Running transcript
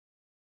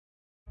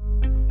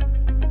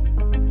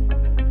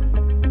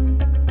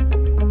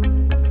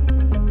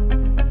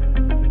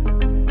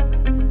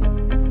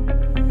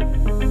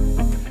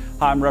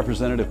Hi, I'm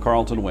Representative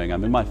Carlton Wing.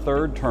 I'm in my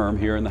third term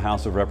here in the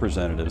House of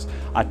Representatives.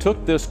 I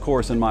took this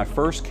course in my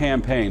first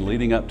campaign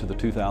leading up to the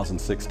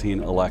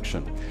 2016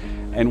 election.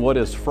 And what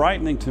is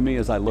frightening to me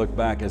as I look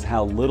back is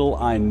how little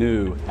I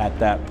knew at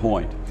that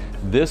point.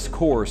 This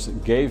course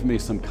gave me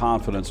some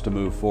confidence to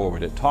move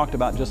forward. It talked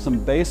about just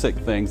some basic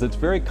things that's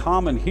very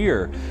common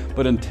here,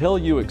 but until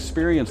you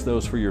experience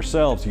those for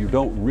yourselves, you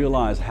don't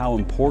realize how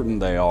important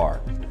they are.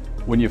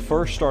 When you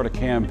first start a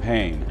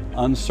campaign,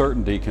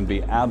 uncertainty can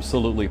be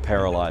absolutely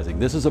paralyzing.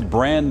 This is a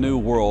brand new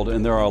world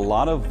and there are a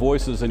lot of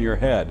voices in your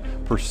head,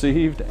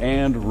 perceived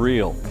and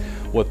real.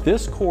 What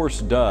this course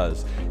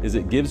does is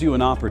it gives you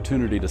an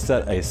opportunity to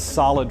set a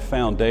solid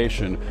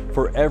foundation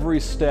for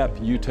every step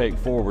you take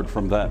forward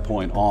from that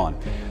point on.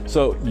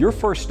 So your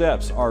first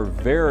steps are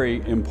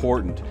very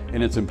important,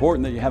 and it's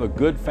important that you have a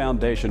good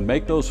foundation.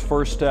 Make those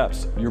first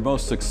steps your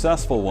most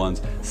successful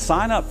ones.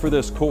 Sign up for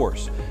this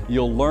course.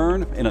 You'll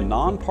learn in a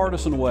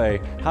nonpartisan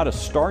way how to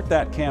start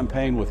that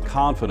campaign with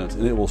confidence,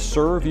 and it will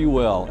serve you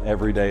well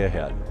every day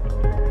ahead.